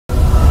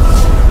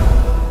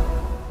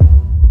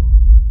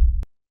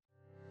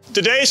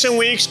The days and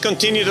weeks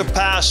continue to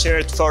pass here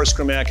at First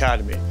Gourmet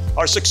Academy.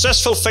 Our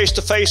successful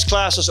face-to-face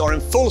classes are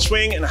in full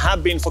swing and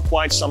have been for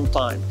quite some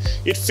time.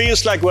 It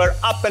feels like we're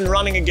up and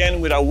running again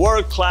with our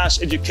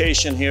world-class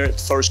education here at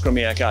First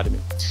Gourmet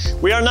Academy.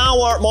 We are now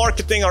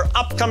marketing our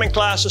upcoming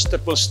classes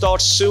that will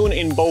start soon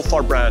in both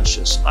our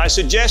branches. I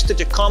suggest that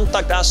you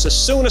contact us as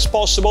soon as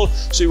possible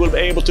so you will be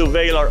able to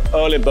avail our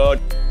early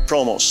bird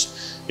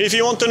promos. If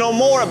you want to know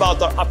more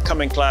about our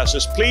upcoming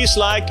classes, please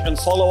like and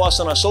follow us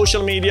on our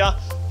social media,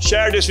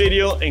 share this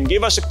video and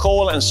give us a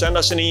call and send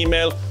us an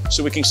email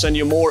so we can send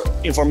you more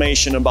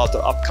information about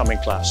our upcoming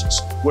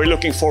classes. We're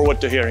looking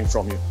forward to hearing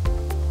from you.